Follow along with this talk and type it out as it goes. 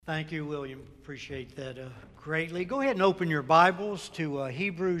Thank you, William. Appreciate that greatly. Go ahead and open your Bibles to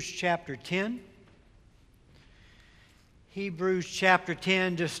Hebrews chapter 10. Hebrews chapter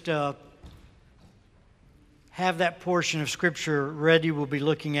 10, just have that portion of Scripture ready. We'll be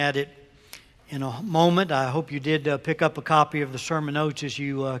looking at it in a moment. I hope you did pick up a copy of the sermon notes as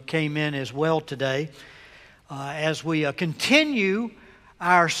you came in as well today. As we continue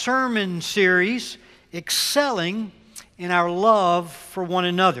our sermon series, Excelling in our love for one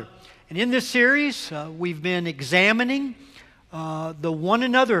another. And in this series, we've been examining the one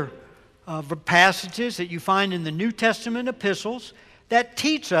another passages that you find in the New Testament epistles that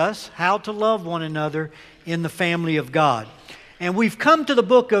teach us how to love one another in the family of God. And we've come to the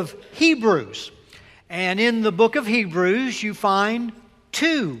book of Hebrews. And in the book of Hebrews, you find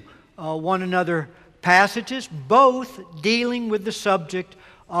two one another passages, both dealing with the subject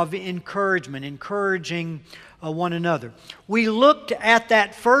of encouragement, encouraging one another. We looked at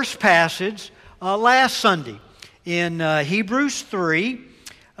that first passage last Sunday in Hebrews 3,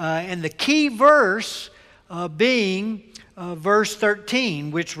 and the key verse being verse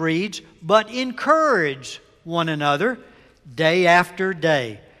 13, which reads, "But encourage one another day after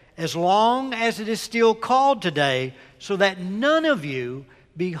day, as long as it is still called today, so that none of you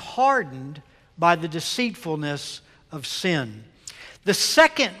be hardened by the deceitfulness of sin." The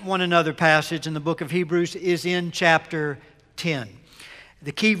second one another passage in the book of Hebrews is in chapter 10.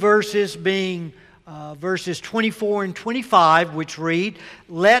 The key verses being verses 24 and 25, which read,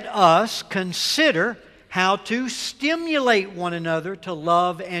 "Let us consider how to stimulate one another to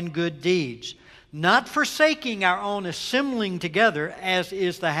love and good deeds, not forsaking our own assembling together, as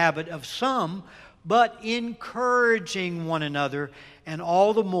is the habit of some, but encouraging one another, and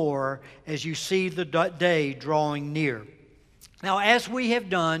all the more as you see the day drawing near." Now, as we have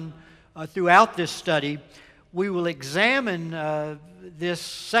done throughout this study, we will examine this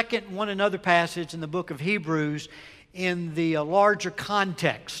second one another passage in the book of Hebrews in the larger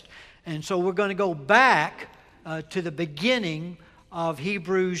context. And so we're going to go back to the beginning of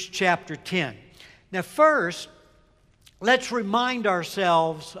Hebrews chapter 10. Now, first, let's remind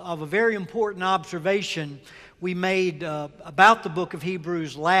ourselves of a very important observation we made about the book of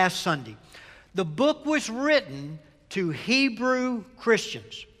Hebrews last Sunday. The book was written to Hebrew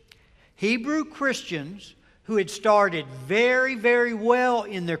Christians. Hebrew Christians who had started very, very well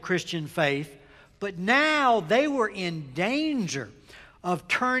in their Christian faith, but now they were in danger of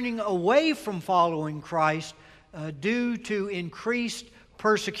turning away from following Christ due to increased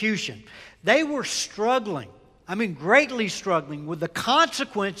persecution. They were struggling, greatly struggling with the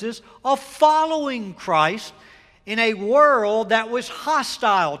consequences of following Christ in a world that was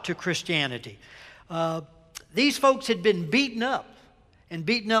hostile to Christianity. These folks had been beaten up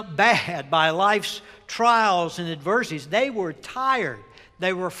bad by life's trials and adversities. They were tired.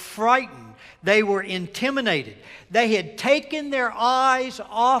 They were frightened. They were intimidated. They had taken their eyes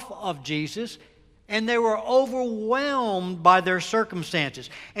off of Jesus, and they were overwhelmed by their circumstances.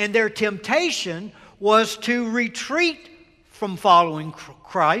 And their temptation was to retreat from following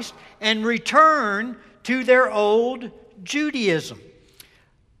Christ and return to their old Judaism.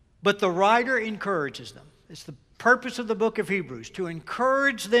 But the writer encourages them. It's the purpose of the book of Hebrews, to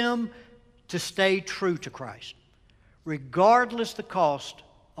encourage them to stay true to Christ, regardless the cost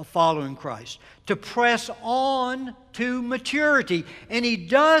of following Christ, to press on to maturity. And he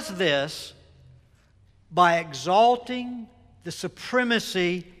does this by exalting the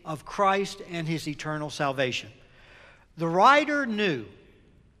supremacy of Christ and His eternal salvation. The writer knew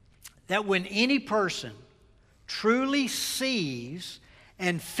that when any person truly sees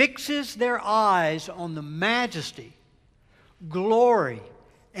and fixes their eyes on the majesty, glory,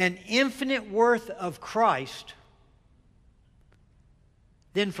 and infinite worth of Christ,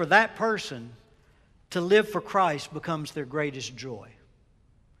 then for that person, to live for Christ becomes their greatest joy.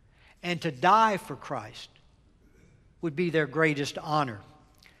 And to die for Christ would be their greatest honor.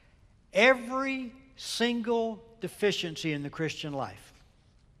 Every single deficiency in the Christian life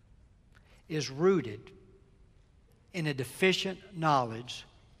is rooted in a deficient knowledge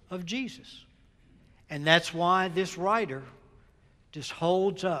of Jesus. And that's why this writer just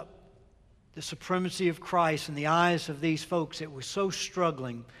holds up the supremacy of Christ in the eyes of these folks that were so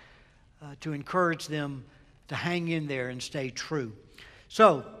struggling to encourage them to hang in there and stay true.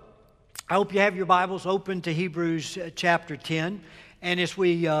 So, I hope you have your Bibles open to Hebrews chapter 10. And as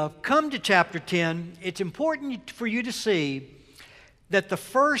we come to chapter 10, it's important for you to see that the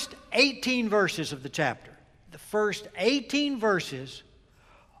first 18 verses of the chapter, the first 18 verses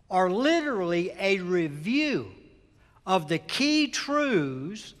are literally a review of the key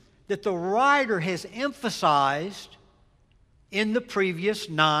truths that the writer has emphasized in the previous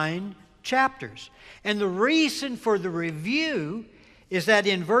 9 chapters. And the reason for the review is that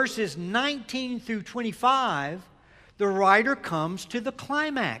in verses 19 through 25, the writer comes to the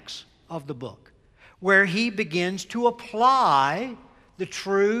climax of the book, where he begins to apply the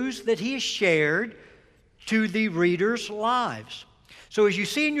truths that he has shared to the readers' lives. So as you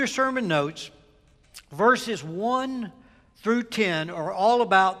see in your sermon notes, verses 1 through 10 are all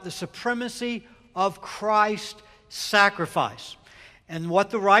about the supremacy of Christ's sacrifice. And what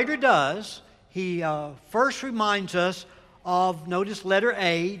the writer does, he first reminds us of, notice letter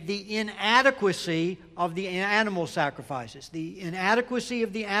A, the inadequacy of the animal sacrifices. The inadequacy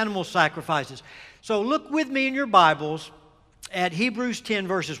of the animal sacrifices. So look with me in your Bibles at Hebrews 10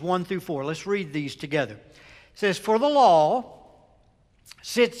 verses 1 through 4. Let's read these together. It says, "For the law,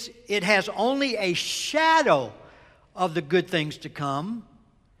 since it has only a shadow of the good things to come,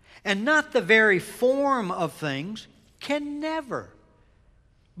 and not the very form of things, can never,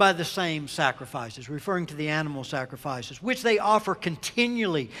 by the same sacrifices," referring to the animal sacrifices, "which they offer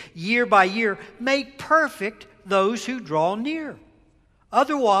continually, year by year, make perfect those who draw near.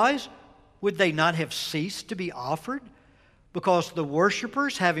 Otherwise, would they not have ceased to be offered? Because the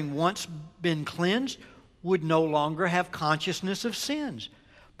worshipers, having once been cleansed, would no longer have consciousness of sins.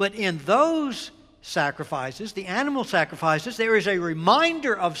 But in those sacrifices, the animal sacrifices, there is a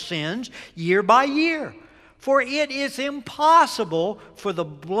reminder of sins year by year. For it is impossible for the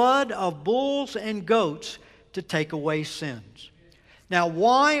blood of bulls and goats to take away sins." Now,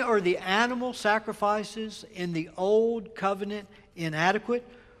 why are the animal sacrifices in the Old Covenant inadequate?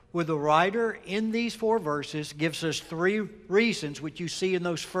 Well, the writer in these 4 verses gives us 3 reasons, which you see in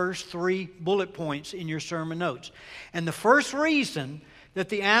those first 3 bullet points in your sermon notes. And the first reason that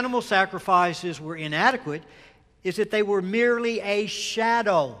the animal sacrifices were inadequate is that they were merely a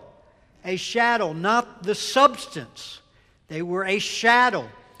shadow. A shadow, not the substance. They were a shadow,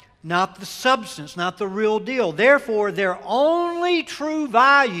 not the substance, not the real deal. Therefore, their only true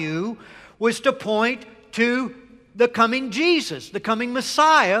value was to point to the coming Jesus, the coming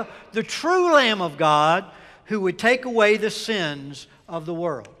Messiah, the true Lamb of God, who would take away the sins of the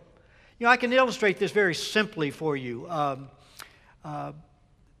world. You know, I can illustrate this very simply for you.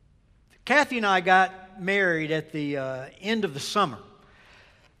 Kathy and I got married at the end of the summer.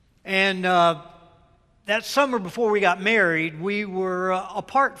 And that summer before we got married, we were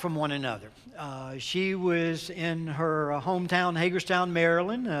apart from one another. She was in her hometown, Hagerstown,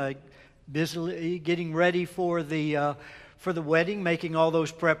 Maryland, busily getting ready for the wedding, making all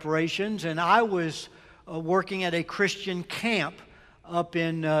those preparations. And I was working at a Christian camp up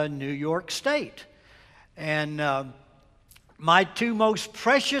in New York State. And my 2 most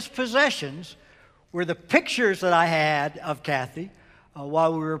precious possessions were the pictures that I had of Kathy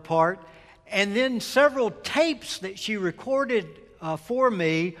while we were apart, and then several tapes that she recorded for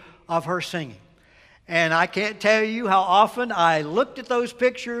me of her singing. And I can't tell you how often I looked at those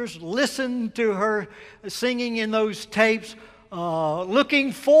pictures, listened to her singing in those tapes,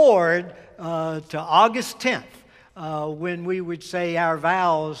 looking forward to August 10th, when we would say our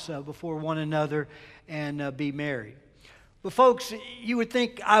vows before one another and be married. But folks, you would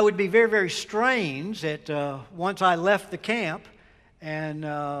think I would be very, very strange that once I left the camp and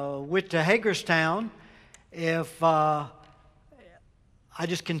went to Hagerstown, if I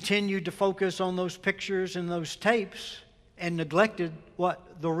just continued to focus on those pictures and those tapes and neglected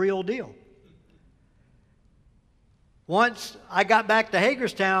what? The real deal. Once I got back to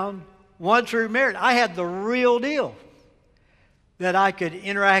Hagerstown, once we were married, I had the real deal that I could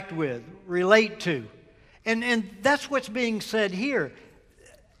interact with, relate to. And that's what's being said here.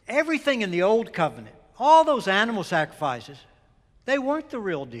 Everything in the Old Covenant, all those animal sacrifices, they weren't the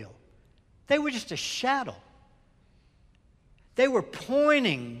real deal. They were just a shadow. They were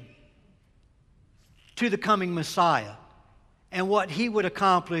pointing to the coming Messiah and what he would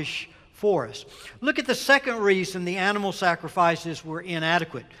accomplish for us. Look at the second reason the animal sacrifices were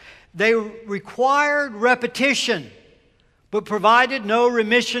inadequate. They required repetition, but provided no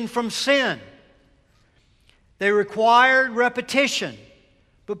remission from sin. They required repetition,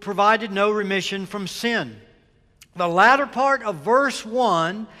 but provided no remission from sin. The latter part of verse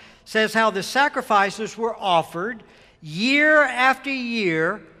 1 says how the sacrifices were offered year after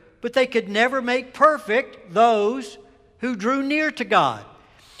year, but they could never make perfect those who drew near to God.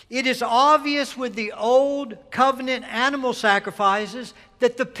 It is obvious with the Old Covenant animal sacrifices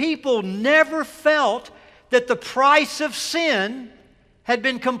that the people never felt that the price of sin had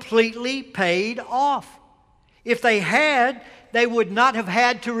been completely paid off. If they had, they would not have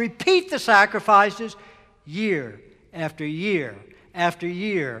had to repeat the sacrifices year after year after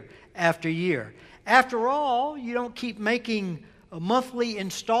year after year. After all, you don't keep making monthly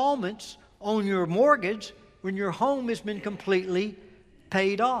installments on your mortgage when your home has been completely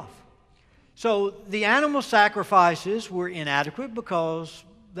paid off. So the animal sacrifices were inadequate because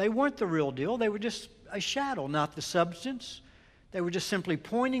they weren't the real deal. They were just a shadow, not the substance. They were just simply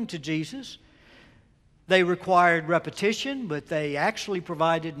pointing to Jesus. They required repetition, but they actually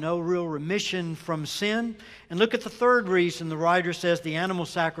provided no real remission from sin. And look at the third reason the writer says the animal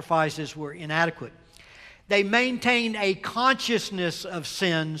sacrifices were inadequate. They maintained a consciousness of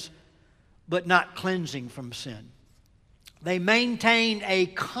sins, but not cleansing from sin. They maintained a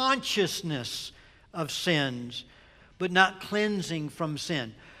consciousness of sins, but not cleansing from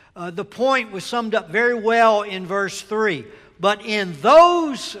sin. The point was summed up very well in verse 3. But in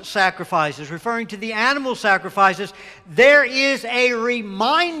those sacrifices, referring to the animal sacrifices, there is a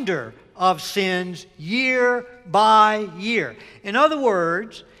reminder of sins year by year. In other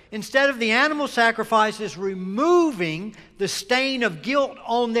words, instead of the animal sacrifices removing the stain of guilt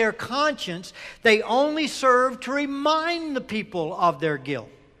on their conscience, they only serve to remind the people of their guilt.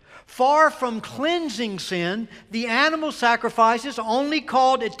 Far from cleansing sin, the animal sacrifices only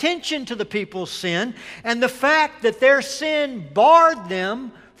called attention to the people's sin and the fact that their sin barred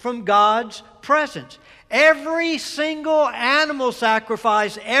them from God's presence. Every single animal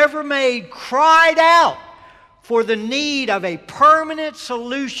sacrifice ever made cried out for the need of a permanent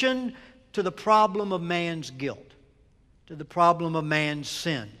solution to the problem of man's guilt, to the problem of man's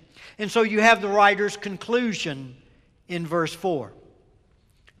sin. And so you have the writer's conclusion in verse 4.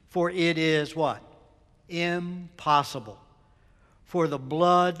 For it is what? Impossible for the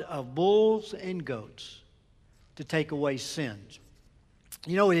blood of bulls and goats to take away sins.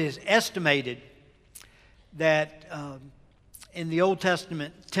 You know, it is estimated that in the Old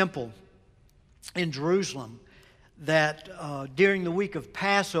Testament temple in Jerusalem, that during the week of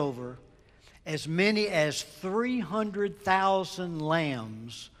Passover, as many as 300,000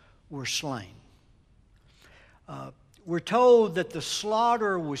 lambs were slain. We're told that the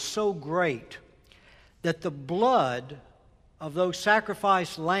slaughter was so great that the blood of those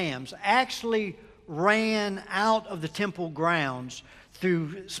sacrificed lambs actually ran out of the temple grounds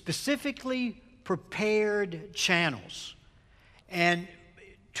through specifically prepared channels and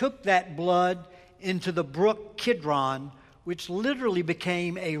took that blood into the brook Kidron, which literally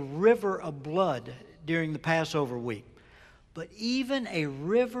became a river of blood during the Passover week. But even a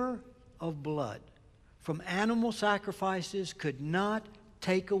river of blood from animal sacrifices could not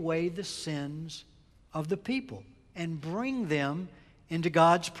take away the sins of the people and bring them into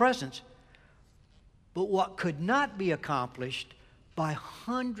God's presence. But what could not be accomplished by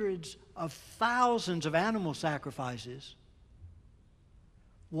hundreds of thousands of animal sacrifices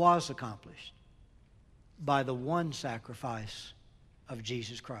was accomplished by the one sacrifice of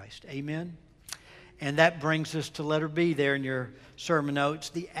Jesus Christ. Amen? And that brings us to letter B there in your sermon notes,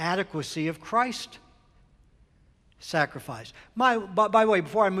 the adequacy of Christ's sacrifice. By the way,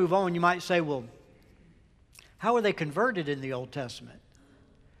 before I move on, you might say, well, how were they converted in the Old Testament?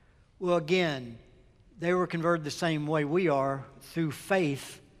 Well, again, they were converted the same way we are, through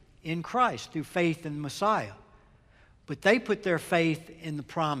faith in Christ, through faith in the Messiah. But they put their faith in the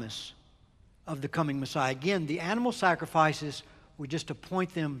promise of the coming Messiah. Again, the animal sacrifices were just to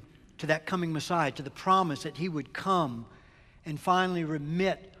point them to that coming Messiah, to the promise that He would come and finally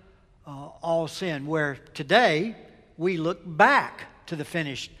remit all sin, where today we look back to the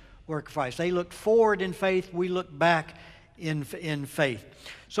finished work of Christ. They looked forward in faith. We look back in faith.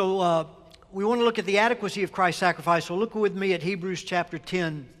 So we want to look at the adequacy of Christ's sacrifice. So look with me at Hebrews chapter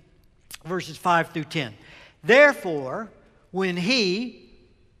 10, verses 5 through 10. Therefore, when He,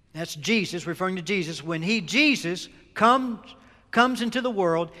 that's Jesus, referring to Jesus, when He, Jesus, comes into the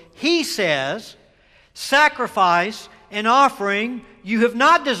world, He says, sacrifice and offering you have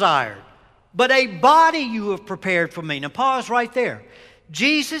not desired, but a body you have prepared for me. Now pause right there.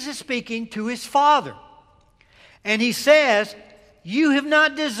 Jesus is speaking to His Father. And He says, you have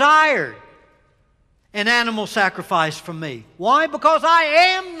not desired an animal sacrifice from me. Why? Because I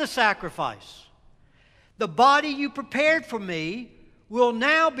am the sacrifice. The body you prepared for me will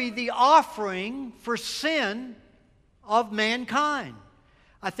now be the offering for sin of mankind.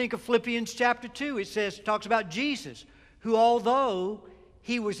 I think of Philippians chapter 2. It talks about Jesus, who although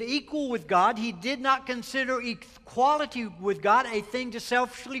He was equal with God, He did not consider equality with God a thing to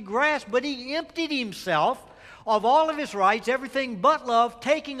selfishly grasp, but He emptied Himself of all of His rights, everything but love,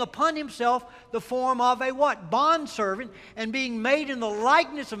 taking upon Himself the form of a what? Bondservant, and being made in the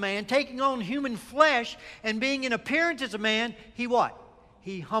likeness of man, taking on human flesh, and being in appearance as a man, He what?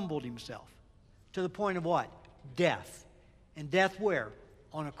 He humbled Himself to the point of what? Death. And death where?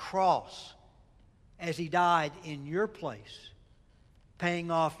 On a cross. as He died in your place, paying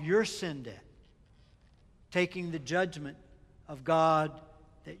off your sin debt, taking the judgment of God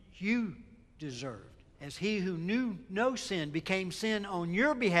that you deserved, as He who knew no sin became sin on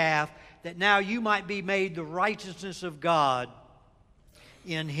your behalf, that now you might be made the righteousness of God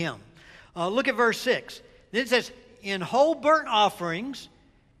in Him. Look at verse 6. Then it says, in whole burnt offerings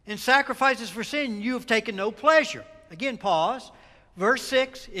and sacrifices for sin you have taken no pleasure. Again, pause. Verse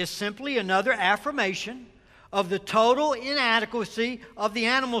 6 is simply another affirmation of the total inadequacy of the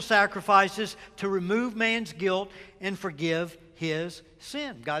animal sacrifices to remove man's guilt and forgive his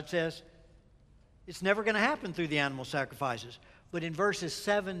sin. God says it's never going to happen through the animal sacrifices. But in verses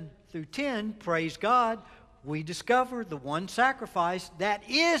 7 through 10, praise God, we discover the one sacrifice that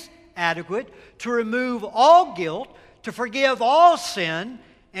is adequate to remove all guilt, to forgive all sin,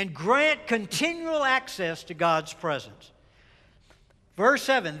 and grant continual access to God's presence. Verse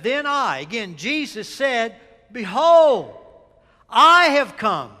 7, then again, Jesus said, behold, I have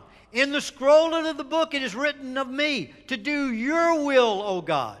come. In the scroll of the book it is written of me, to do your will, O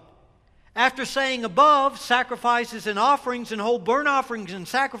God. After saying above, sacrifices and offerings and whole burnt offerings and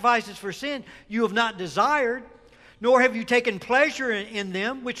sacrifices for sin you have not desired, nor have you taken pleasure in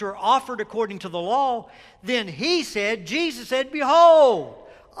them, which are offered according to the law, then He said, Jesus said, behold,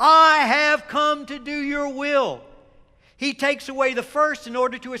 I have come to do your will. He takes away the first in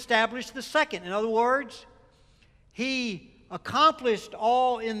order to establish the second. In other words, He accomplished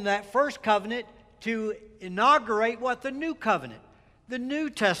all in that first covenant to inaugurate what? The new covenant, the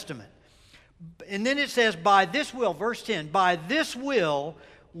New Testament. And then it says, by this will, verse 10, by this will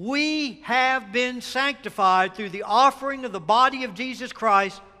we have been sanctified through the offering of the body of Jesus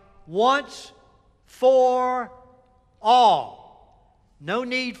Christ once for all. No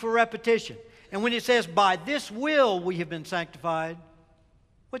need for repetition. And when it says, by this will we have been sanctified,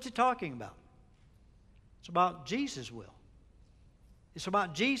 what's it talking about? It's about Jesus' will. It's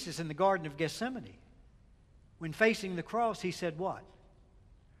about Jesus in the Garden of Gethsemane. When facing the cross, He said what?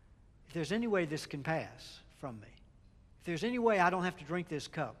 If there's any way this can pass from me, if there's any way I don't have to drink this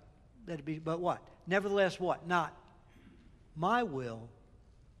cup, that'd be, but what? Nevertheless, what? Not my will,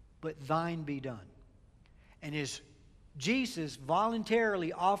 but thine be done. And as Jesus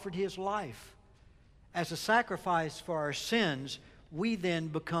voluntarily offered His life as a sacrifice for our sins, we then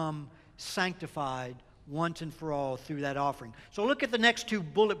become sanctified once and for all through that offering. So look at the next two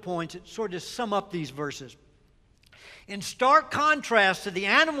bullet points that sort of sum up these verses. In stark contrast to the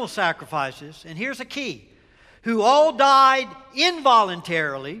animal sacrifices, and here's a key, who all died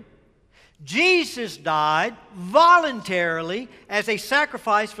involuntarily, Jesus died voluntarily as a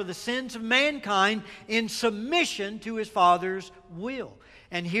sacrifice for the sins of mankind in submission to His Father's will.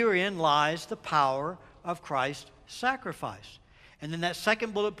 And herein lies the power of Christ's sacrifice. And then that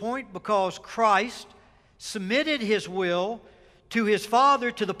second bullet point, because Christ submitted His will to His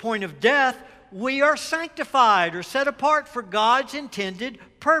Father to the point of death, we are sanctified or set apart for God's intended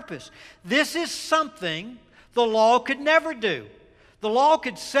purpose. This is something the law could never do. The law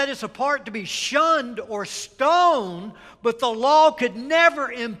could set us apart to be shunned or stoned, but the law could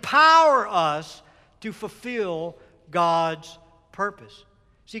never empower us to fulfill God's purpose.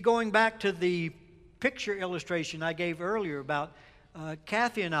 See, going back to the picture illustration I gave earlier about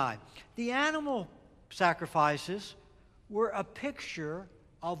Kathy and I, the animal sacrifices were a picture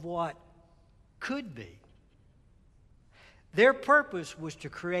of what could be. Their purpose was to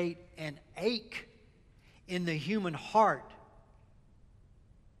create an ache in the human heart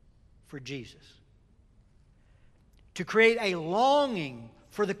for Jesus, to create a longing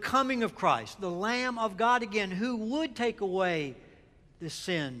for the coming of Christ, the Lamb of God again, who would take away the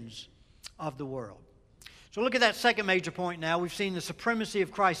sins of the world. So look at that second major point now. We've seen the supremacy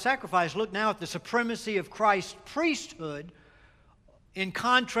of Christ's sacrifice. Look now at the supremacy of Christ's priesthood in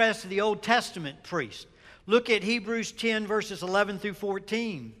contrast to the Old Testament priest. Look at Hebrews 10, verses 11 through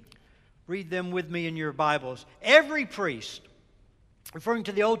 14. Read them with me in your Bibles. Every priest, referring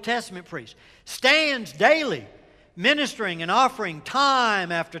to the Old Testament priest, stands daily ministering and offering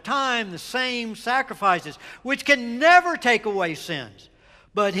time after time the same sacrifices, which can never take away sins.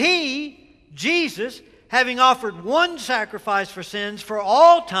 But He, Jesus, having offered one sacrifice for sins for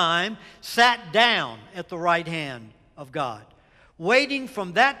all time, sat down at the right hand of God, waiting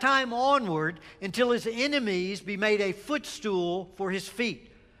from that time onward until His enemies be made a footstool for His feet.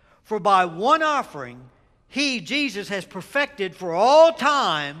 For by one offering, He, Jesus, has perfected for all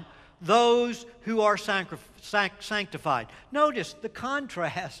time those who are sanctified. Notice the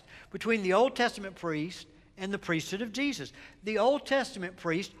contrast between the Old Testament priest and the priesthood of Jesus. The Old Testament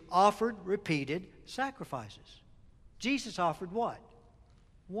priest offered repeated sacrifices. Jesus offered what?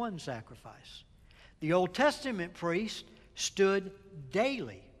 One sacrifice. The Old Testament priest stood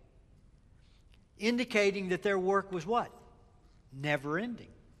daily, indicating that their work was what? Never ending.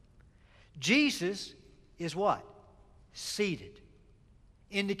 Jesus is what? Seated,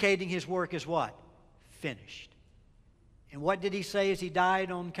 indicating his work is what? Finished. And what did he say as he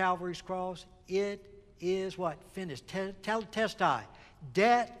died on Calvary's cross? It is what? Finished. Testai.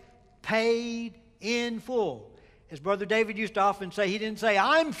 Debt paid in full. As Brother David used to often say, he didn't say,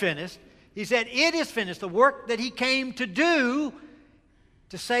 I'm finished. He said, it is finished. The work that he came to do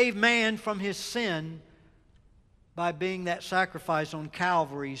to save man from his sin by being that sacrifice on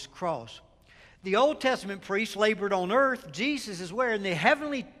Calvary's cross. The Old Testament priests labored on earth. Jesus is where? In the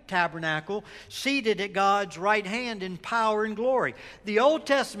heavenly tabernacle, seated at God's right hand in power and glory. The Old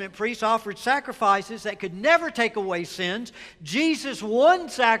Testament priests offered sacrifices that could never take away sins. Jesus, one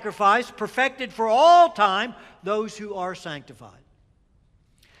sacrifice, perfected for all time those who are sanctified.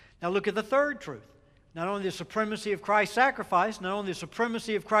 Now look at the third truth. Not only the supremacy of Christ's sacrifice, not only the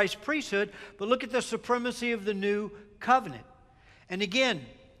supremacy of Christ's priesthood, but look at the supremacy of the new covenant. And again,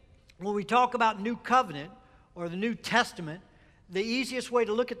 when we talk about New Covenant or the New Testament, the easiest way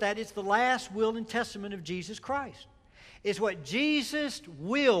to look at that is the last will and testament of Jesus Christ. It's what Jesus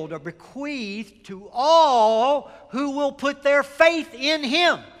willed or bequeathed to all who will put their faith in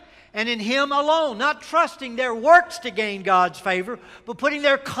Him and in Him alone, not trusting their works to gain God's favor, but putting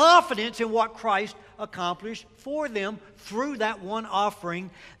their confidence in what Christ accomplished for them through that one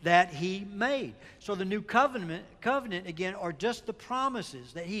offering that He made. So the new covenant again, are just the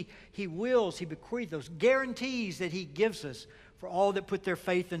promises that He wills, He bequeaths, those guarantees that He gives us for all that put their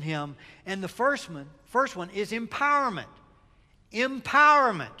faith in Him. And the first one is empowerment.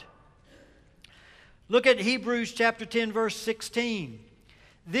 Empowerment. Look at Hebrews chapter 10, verse 16.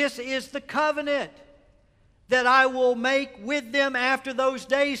 This is the covenant that I will make with them after those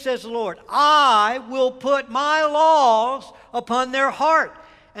days, says the Lord. I will put my laws upon their heart,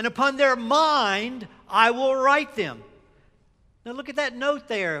 and upon their mind I will write them. Now look at that note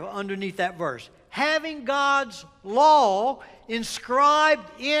there underneath that verse. Having God's law inscribed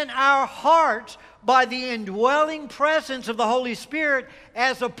in our hearts by the indwelling presence of the Holy Spirit,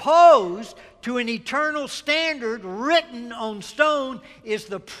 as opposed to an eternal standard written on stone, is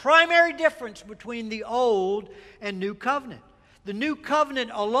the primary difference between the Old and New Covenant. The New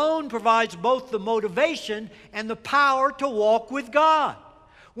Covenant alone provides both the motivation and the power to walk with God.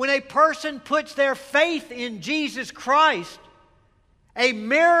 When a person puts their faith in Jesus Christ, a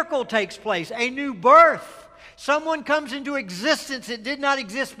miracle takes place, a new birth. Someone comes into existence that did not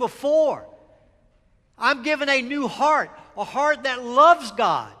exist before. I'm given a new heart, a heart that loves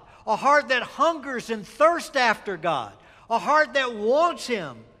God, a heart that hungers and thirsts after God, a heart that wants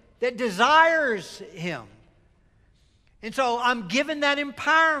Him, that desires Him. And so I'm given that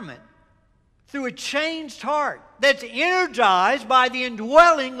empowerment through a changed heart that's energized by the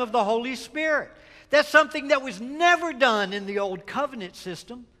indwelling of the Holy Spirit. That's something that was never done in the Old Covenant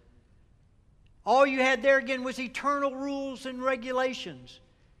system. All you had there again was eternal rules and regulations.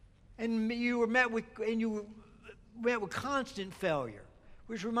 And you were met with constant failure,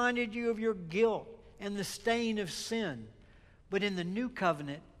 which reminded you of your guilt and the stain of sin. But in the New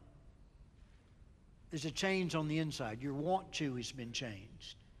Covenant, there's a change on the inside. Your want to has been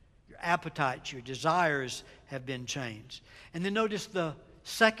changed. Your appetites, your desires have been changed. And then notice the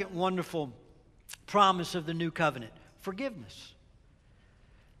second wonderful promise of the New Covenant: forgiveness.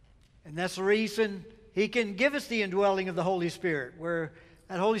 And that's the reason He can give us the indwelling of the Holy Spirit, where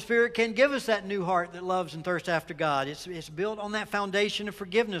that Holy Spirit can give us that new heart that loves and thirsts after God. It's built on that foundation of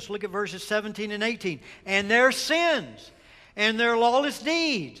forgiveness. Look at verses 17 and 18. And their sins and their lawless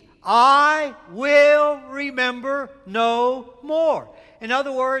deeds I will remember no more. In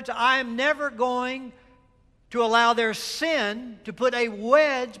other words, I am never going to allow their sin to put a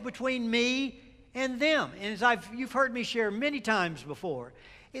wedge between me and them. And as you've heard me share many times before,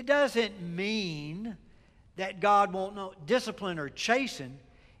 it doesn't mean that God won't discipline or chasten.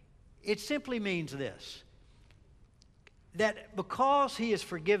 It simply means this: that because He has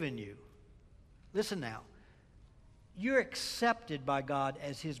forgiven you, listen now, you're accepted by God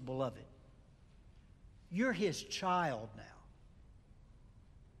as His beloved. You're His child now.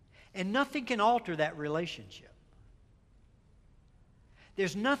 And nothing can alter that relationship.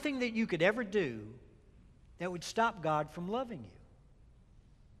 There's nothing that you could ever do that would stop God from loving you.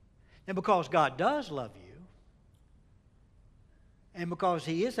 And because God does love you, and because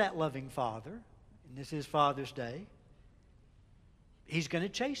He is that loving Father, and this is Father's Day, He's going to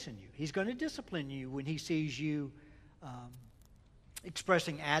chasten you. He's going to discipline you when He sees you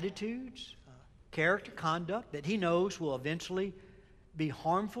expressing attitudes, character, conduct that He knows will eventually be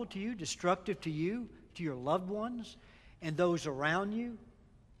harmful to you, destructive to you, to your loved ones, and those around you.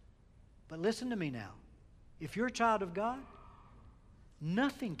 But listen to me now. If you're a child of God,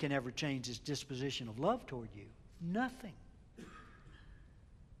 nothing can ever change His disposition of love toward you. Nothing.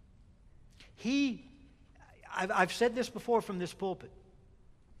 I've said this before from this pulpit.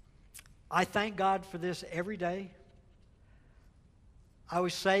 I thank God for this every day. I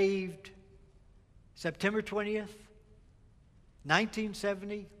was saved September 20th,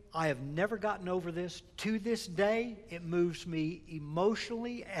 1970. I have never gotten over this. To this day, it moves me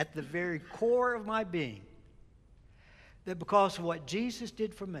emotionally at the very core of my being. That because of what Jesus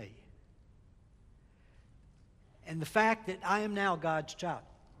did for me, and the fact that I am now God's child,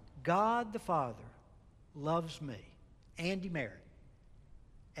 God the Father loves me, Andy Merritt,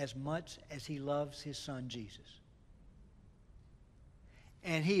 as much as He loves His Son Jesus.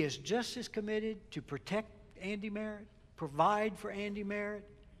 And He is just as committed to protect Andy Merritt, provide for Andy Merritt,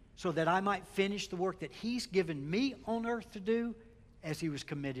 so that I might finish the work that He's given me on earth to do, as He was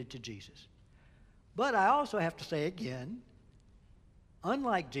committed to Jesus. But I also have to say again,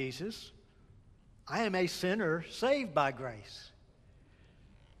 unlike Jesus, I am a sinner saved by grace.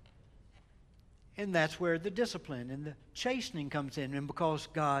 And that's where the discipline and the chastening comes in. And because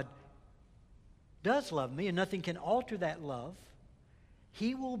God does love me and nothing can alter that love,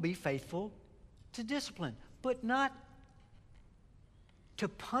 He will be faithful to discipline. But not to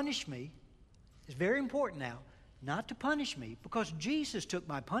punish me. It's very important now. Not to punish me, because Jesus took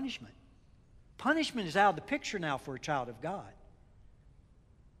my punishment. Punishment is out of the picture now for a child of God.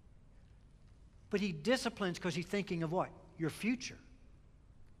 But He disciplines because He's thinking of what? Your future.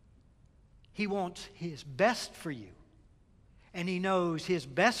 He wants His best for you. And He knows His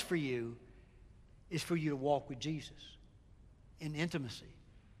best for you is for you to walk with Jesus in intimacy.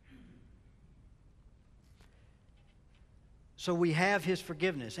 So we have His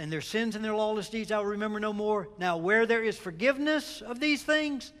forgiveness. And their sins and their lawless deeds I will remember no more. Now where there is forgiveness of these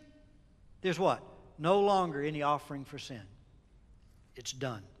things, there's what? No longer any offering for sin. It's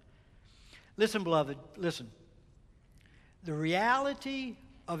done. Listen, beloved, listen. The reality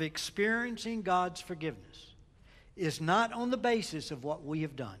of experiencing God's forgiveness is not on the basis of what we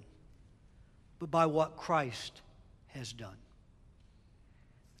have done, but by what Christ has done.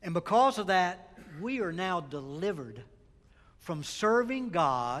 And because of that, we are now delivered from serving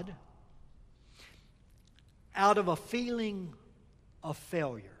God out of a feeling of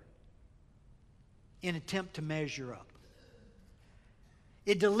failure in an attempt to measure up.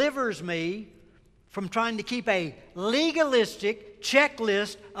 It delivers me from trying to keep a legalistic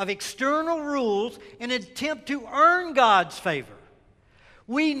checklist of external rules in an attempt to earn God's favor.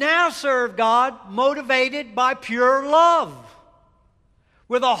 We now serve God motivated by pure love,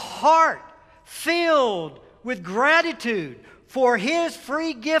 with a heart filled with gratitude for His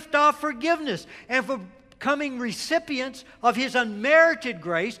free gift of forgiveness and for becoming recipients of His unmerited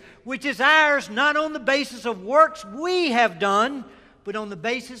grace, which is ours not on the basis of works we have done, but on the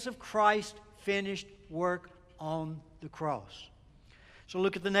basis of Christ's finished work on the cross. So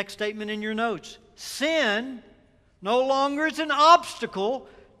look at the next statement in your notes. Sin no longer is an obstacle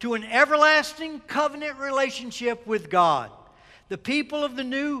to an everlasting covenant relationship with God. The people of the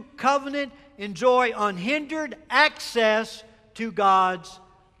new covenant enjoy unhindered access to God's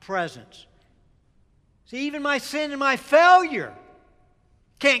presence. See, even my sin and my failure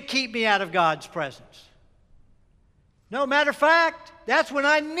can't keep me out of God's presence. No, matter of fact, that's when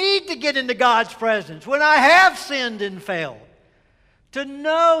I need to get into God's presence, when I have sinned and failed. To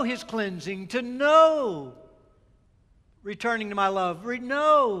know His cleansing, to know returning to my love,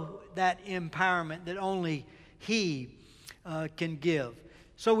 know that empowerment that only He can give.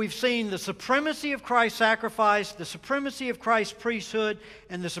 So we've seen the supremacy of Christ's sacrifice, the supremacy of Christ's priesthood,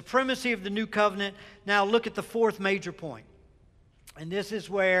 and the supremacy of the new covenant. Now look at the fourth major point. And this is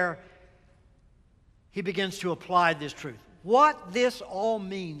where he begins to apply this truth. What this all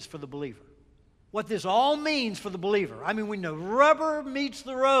means for the believer. What this all means for the believer. I mean, when the rubber meets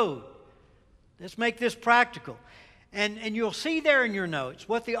the road. Let's make this practical. And you'll see there in your notes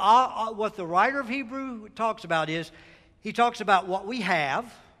what the writer of Hebrew talks about is, he talks about what we have,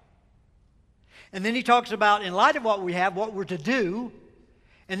 and then he talks about, in light of what we have, what we're to do,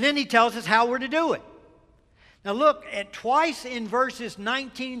 and then he tells us how we're to do it. Now look, at twice in verses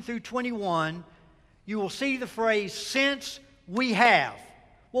 19 through 21, you will see the phrase, since we have.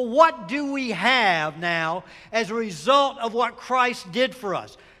 Well, what do we have now as a result of what Christ did for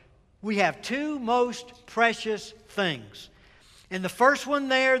us? We have two most precious things. And the first one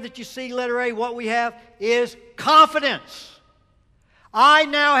there that you see, letter A, what we have is confidence. I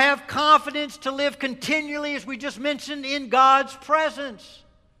now have confidence to live continually, as we just mentioned, in God's presence.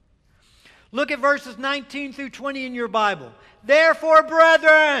 Look at verses 19 through 20 in your Bible. Therefore,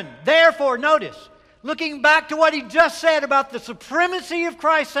 brethren, notice, looking back to what he just said about the supremacy of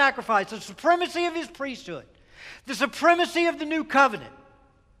Christ's sacrifice, the supremacy of his priesthood, the supremacy of the new covenant.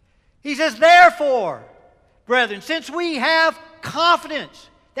 He says, therefore, brethren, since we have confidence,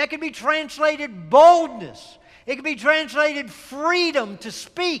 that can be translated boldness, it can be translated freedom to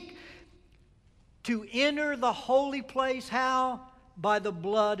speak, to enter the holy place. How? By the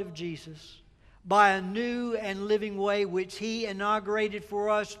blood of Jesus, by a new and living way which he inaugurated for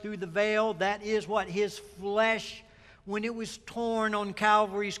us through the veil. That is what? His flesh, when it was torn on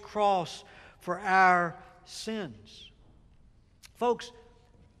Calvary's cross for our sins. Folks,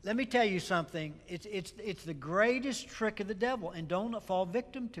 let me tell you something. It's the greatest trick of the devil, and don't fall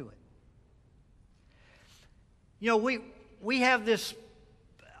victim to it. You know, we have this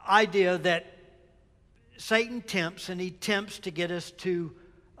idea that Satan tempts, and he tempts to get us to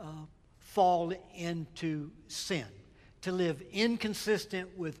fall into sin, to live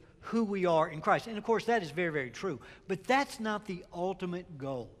inconsistent with who we are in Christ. And of course, that is very, very true. But that's not the ultimate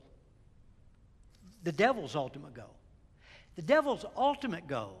goal. The devil's ultimate goal. The devil's ultimate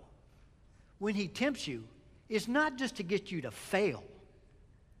goal, when he tempts you, is not just to get you to fail,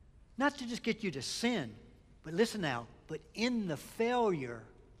 not to just get you to sin, but listen now, but in the failure,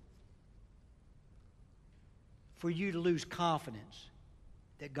 for you to lose confidence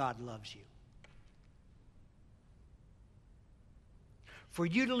that God loves you. For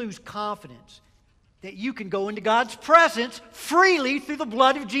you to lose confidence that you can go into God's presence freely through the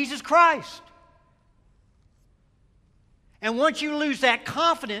blood of Jesus Christ. And once you lose that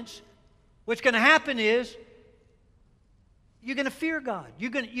confidence, what's going to happen is you're going to fear God.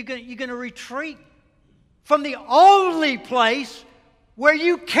 You're going to retreat from the only place where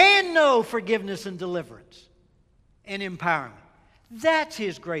you can know forgiveness and deliverance and empowerment. That's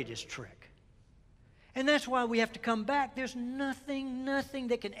his greatest trick. And that's why we have to come back. There's nothing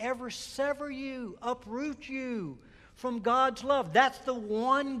that can ever sever you, uproot you from God's love. That's the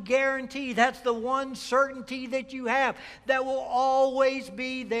one guarantee, that's the one certainty that you have that will always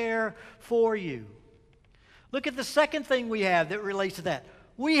be there for you. Look at the second thing we have that relates to that.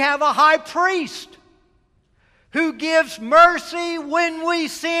 We have a high priest who gives mercy when we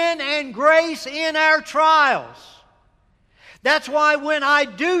sin and grace in our trials. That's why when I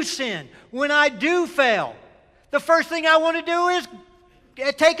do sin, when I do fail, the first thing I want to do is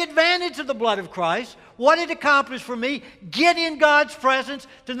take advantage of the blood of Christ, what it accomplished for me, get in God's presence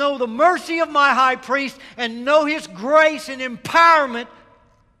to know the mercy of my high priest and know his grace and empowerment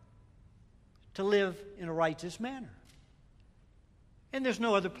to live in a righteous manner. And there's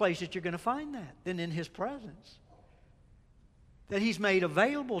no other place that you're going to find that than in his presence, that he's made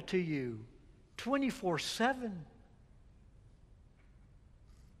available to you 24/7.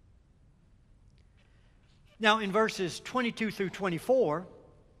 Now, in verses 22 through 24,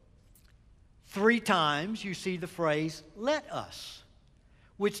 3 times you see the phrase, let us,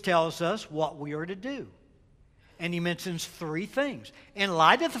 which tells us what we are to do. And he mentions 3 things. In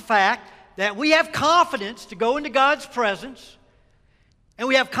light of the fact that we have confidence to go into God's presence, and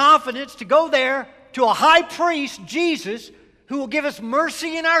we have confidence to go there to a high priest, Jesus, who will give us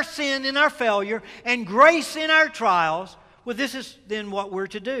mercy in our sin, in our failure, and grace in our trials, well, this is then what we're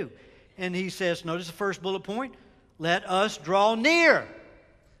to do. And he says, notice the first bullet point, let us draw near.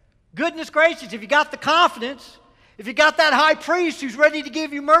 Goodness gracious, if you got the confidence, if you got that high priest who's ready to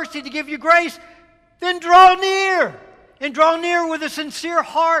give you mercy, to give you grace, then draw near. And draw near with a sincere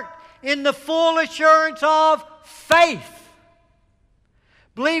heart in the full assurance of faith.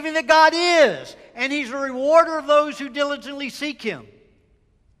 Believing that God is, and he's a rewarder of those who diligently seek him.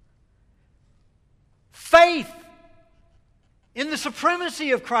 Faith in the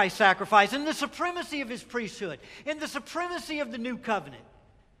supremacy of Christ's sacrifice, in the supremacy of his priesthood, in the supremacy of the new covenant.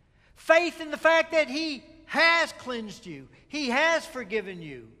 Faith in the fact that he has cleansed you, he has forgiven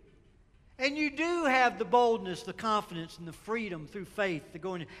you, and you do have the boldness, the confidence, and the freedom through faith to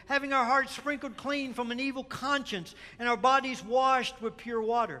go in, having our hearts sprinkled clean from an evil conscience and our bodies washed with pure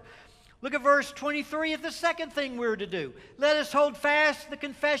water. Look at verse 23 of the second thing we're to do. Let us hold fast the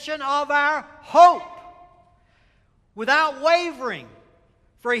confession of our hope without wavering,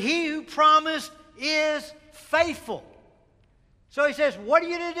 for he who promised is faithful. So he says, what are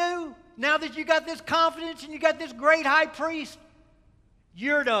you to do now that you got this confidence and you got this great high priest?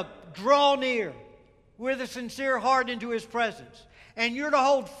 You're to draw near with a sincere heart into his presence. And you're to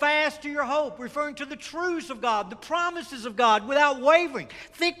hold fast to your hope, referring to the truths of God, the promises of God, without wavering.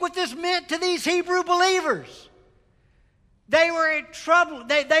 Think what this meant to these Hebrew believers. They were in trouble.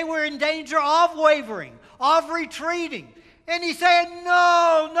 They were in danger of wavering, of retreating. And he said,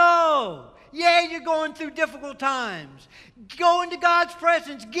 no, no. Yeah, you're going through difficult times. Go into God's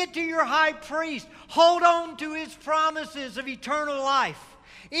presence. Get to your high priest. Hold on to his promises of eternal life.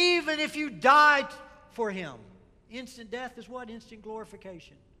 Even if you died for him. Instant death is what? Instant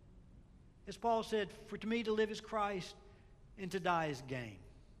glorification. As Paul said, for to me to live is Christ and to die is gain.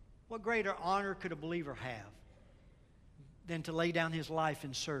 What greater honor could a believer have than to lay down his life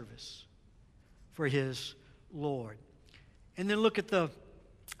in service for his Lord? And then look at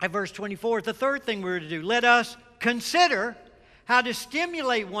verse 24. The third thing we're to do. Let us consider how to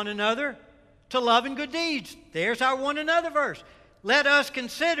stimulate one another to love and good deeds. There's our one another verse. Let us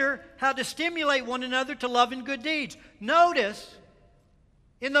consider how to stimulate one another to love and good deeds. Notice,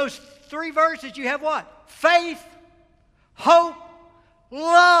 in those three verses you have what? Faith, hope,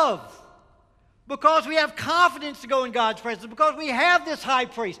 love. Because we have confidence to go in God's presence. Because we have this high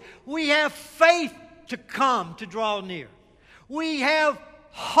priest. We have faith to come to draw near. We have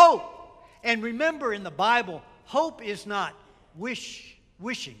hope. And remember, in the Bible, hope is not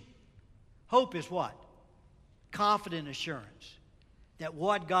wishing. Hope is what? Confident assurance that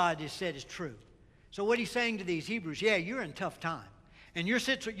what God has said is true. So what he's saying to these Hebrews, yeah, you're in a tough time. And your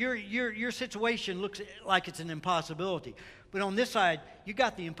situation looks like it's an impossibility. But on this side, you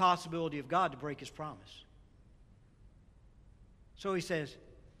got the impossibility of God to break his promise. So he says,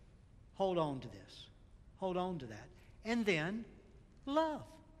 hold on to this. Hold on to that. And then, love.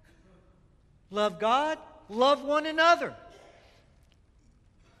 Love God, love one another.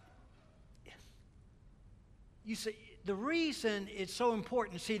 You see, the reason it's so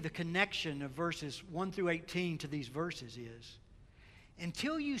important to see the connection of verses 1 through 18 to these verses is,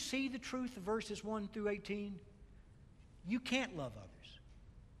 until you see the truth of verses 1 through 18, you can't love others.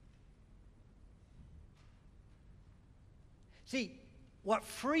 See, what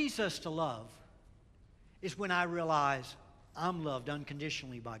frees us to love is when I realize I'm loved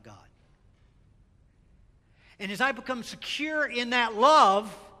unconditionally by God. And as I become secure in that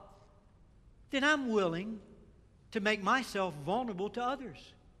love, then I'm willing to make myself vulnerable to others.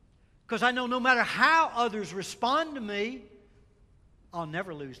 Because I know no matter how others respond to me, I'll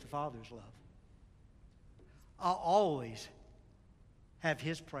never lose the Father's love. I'll always have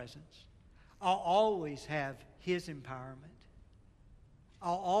his presence. I'll always have his empowerment.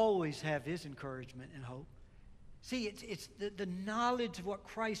 I'll always have his encouragement and hope. See, it's the knowledge of what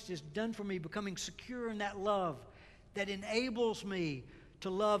Christ has done for me, becoming secure in that love, that enables me to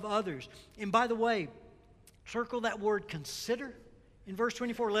love others. And by the way, circle that word consider. In verse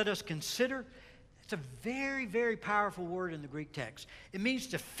 24, let us consider. It's a very, very powerful word in the Greek text. It means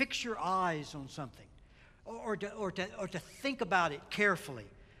to fix your eyes on something, or to think about it carefully,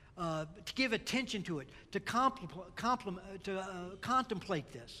 to give attention to it, to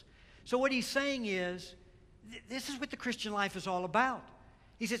contemplate this. So what he's saying is, this is what the Christian life is all about.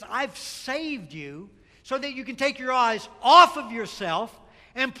 He says, I've saved you so that you can take your eyes off of yourself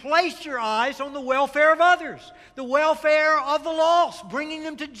and place your eyes on the welfare of others, the welfare of the lost, bringing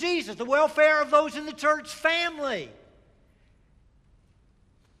them to Jesus, the welfare of those in the church family.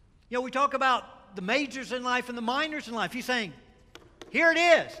 You know, we talk about the majors in life and the minors in life. He's saying, here it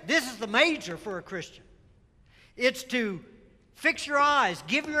is. This is the major for a Christian. It's to fix your eyes,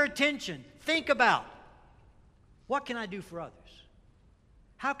 give your attention, think about, what can I do for others?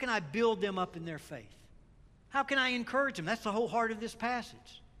 How can I build them up in their faith? How can I encourage them? That's the whole heart of this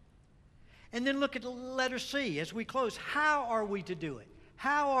passage. And then look at the letter C as we close. How are we to do it?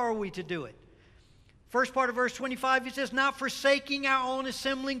 How are we to do it? First part of verse 25, he says, not forsaking our own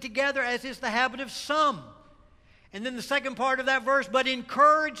assembling together, as is the habit of some. And then the second part of that verse, but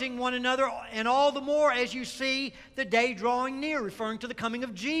encouraging one another, and all the more as you see the day drawing near, referring to the coming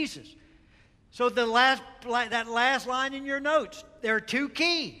of Jesus. So that last line in your notes, there are two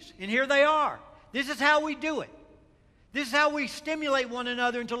keys, and here they are. This is how we do it. This is how we stimulate one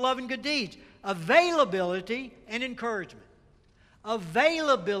another into love and good deeds. Availability and encouragement.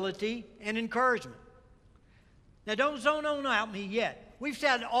 Availability and encouragement. Now don't zone on out me yet. We've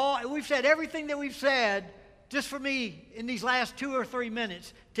said everything that we've said just for me in these last 2 or 3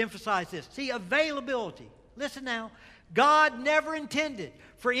 minutes to emphasize this. See, availability. Listen now. God never intended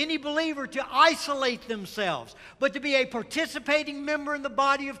for any believer to isolate themselves, but to be a participating member in the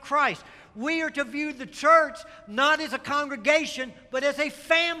body of Christ. We are to view the church not as a congregation, but as a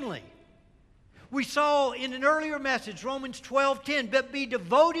family. We saw in an earlier message, Romans 12:10, but be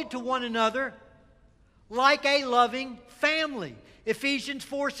devoted to one another like a loving family. Ephesians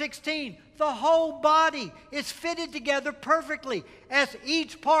 4:16, the whole body is fitted together perfectly as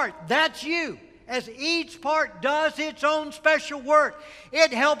each part, that's you, as each part does its own special work,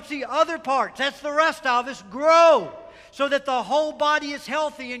 it helps the other parts, that's the rest of us, grow so that the whole body is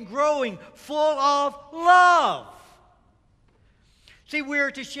healthy and growing, full of love. See,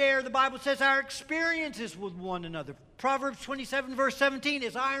 we're to share, the Bible says, our experiences with one another. Proverbs 27, verse 17,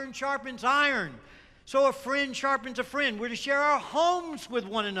 is iron sharpens iron. So a friend sharpens a friend. We're to share our homes with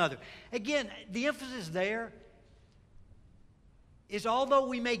one another. Again, the emphasis there is although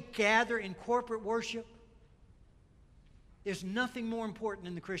we may gather in corporate worship, there's nothing more important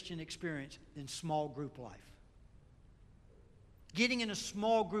in the Christian experience than small group life. Getting in a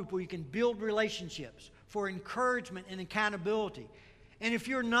small group where you can build relationships for encouragement and accountability. And if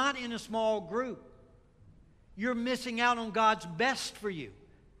you're not in a small group, you're missing out on God's best for you.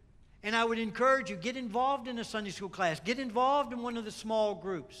 And I would encourage you, get involved in a Sunday school class. Get involved in one of the small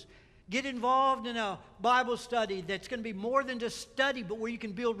groups. Get involved in a Bible study that's going to be more than just study, but where you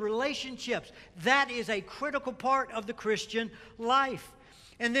can build relationships. That is a critical part of the Christian life.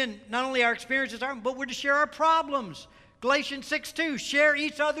 And then not only our experiences, but we're to share our problems. Galatians 6:2, share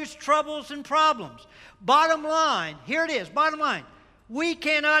each other's troubles and problems. Bottom line, here it is, bottom line. We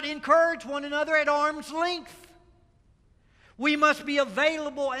cannot encourage one another at arm's length. We must be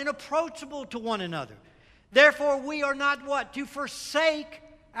available and approachable to one another. Therefore, we are not what? To forsake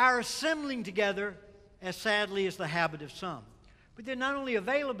our assembling together, as sadly is the habit of some. But then not only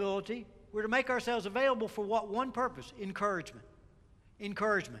availability, we're to make ourselves available for what? One purpose, encouragement.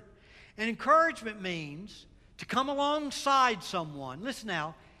 Encouragement. And encouragement means to come alongside someone. Listen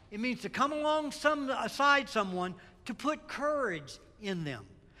now, it means to come alongside someone to put courage in them,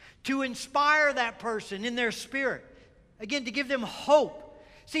 to inspire that person in their spirit. Again, to give them hope.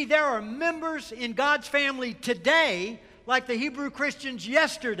 See, there are members in God's family today, like the Hebrew Christians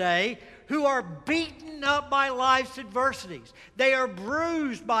yesterday, who are beaten up by life's adversities. They are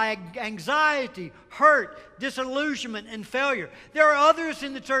bruised by anxiety, hurt, disillusionment, and failure. There are others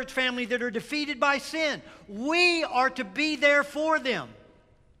in the church family that are defeated by sin. We are to be there for them.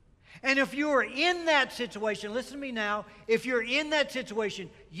 And if you are in that situation, listen to me now, if you're in that situation,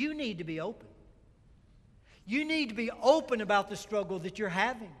 you need to be open. You need to be open about the struggle that you're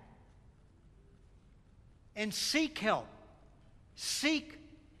having. And seek help. Seek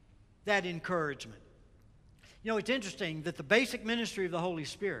that encouragement. You know, it's interesting that the basic ministry of the Holy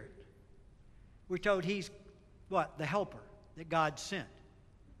Spirit, we're told He's what? The helper that God sent.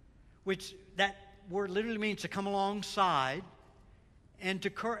 Which that word literally means to come alongside and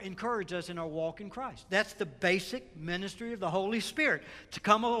to encourage us in our walk in Christ. That's the basic ministry of the Holy Spirit, to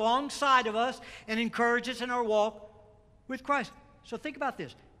come alongside of us and encourage us in our walk with Christ. So think about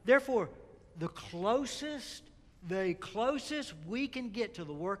this. Therefore, the closest we can get to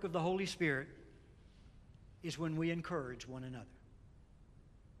the work of the Holy Spirit is when we encourage one another.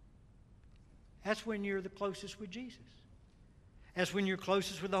 That's when you're the closest with Jesus. That's when you're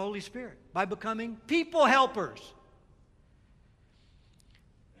closest with the Holy Spirit, by becoming people helpers.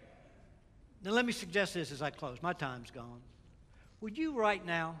 Now let me suggest this as I close. My time's gone. Would you right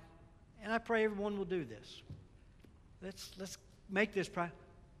now, and I pray everyone will do this. Let's make this practice.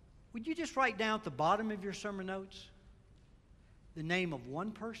 Would you just write down at the bottom of your sermon notes the name of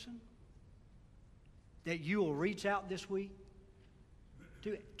one person that you will reach out this week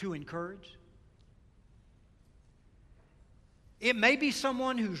to encourage? It may be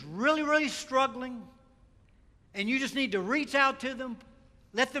someone who's really, really struggling, and you just need to reach out to them.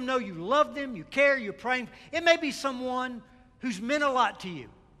 Let them know you love them, you care, you're praying. It may be someone who's meant a lot to you,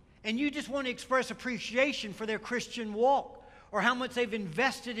 and you just want to express appreciation for their Christian walk or how much they've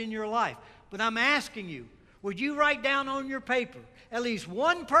invested in your life. But I'm asking you, would you write down on your paper at least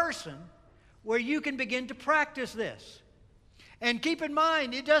one person where you can begin to practice this? And keep in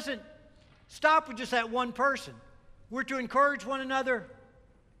mind, it doesn't stop with just that one person. We're to encourage one another.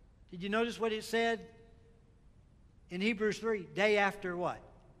 Did you notice what it said in Hebrews 3? Day after what?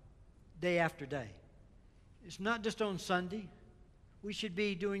 Day after day. It's not just on Sunday. We should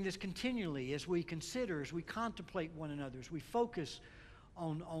be doing this continually as we consider, as we contemplate one another, as we focus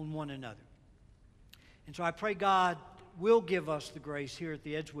on one another. And so I pray God will give us the grace here at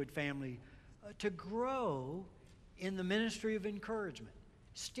the Edgewood family to grow in the ministry of encouragement,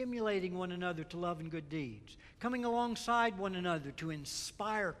 stimulating one another to love and good deeds, coming alongside one another to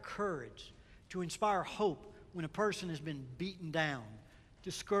inspire courage, to inspire hope when a person has been beaten down,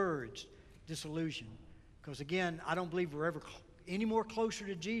 discouraged, disillusioned. Because again, I don't believe we're ever any more closer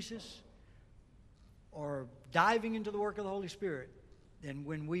to Jesus or diving into the work of the Holy Spirit than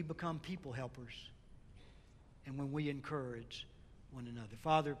when we become people helpers and when we encourage one another.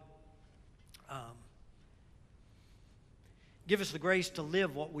 Father, give us the grace to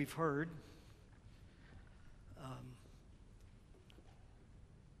live what we've heard.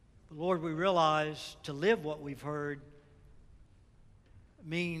 But Lord, we realize to live what we've heard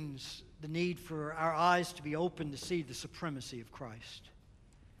means the need for our eyes to be open to see the supremacy of Christ,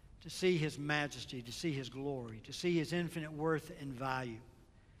 to see His majesty, to see His glory, to see His infinite worth and value.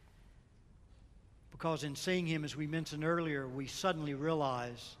 Because in seeing Him, as we mentioned earlier, we suddenly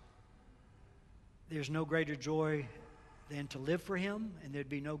realize there's no greater joy than to live for Him, and there'd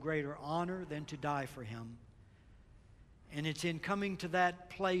be no greater honor than to die for Him. And it's in coming to that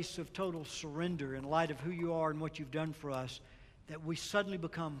place of total surrender in light of who You are and what You've done for us that we suddenly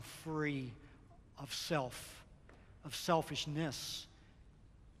become free of self, of selfishness,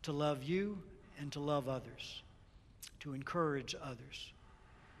 to love You and to love others, to encourage others.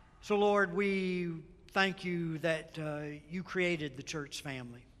 So, Lord, we thank You that You created the church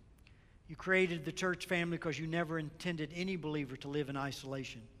family. You created the church family because You never intended any believer to live in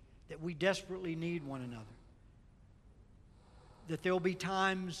isolation, that we desperately need one another. That there will be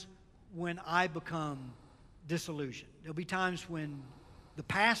times when I become disillusioned. There will be times when the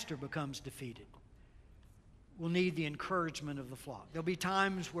pastor becomes defeated. We'll need the encouragement of the flock. There will be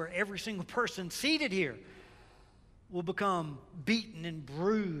times where every single person seated here will become beaten and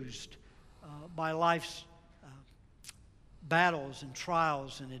bruised by life's battles and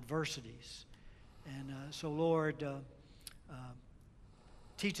trials and adversities. And so, Lord,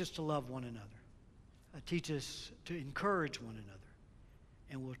 teach us to love one another. Teach us to encourage one another.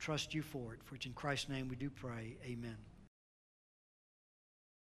 And we'll trust You for it. For it's in Christ's name we do pray. Amen.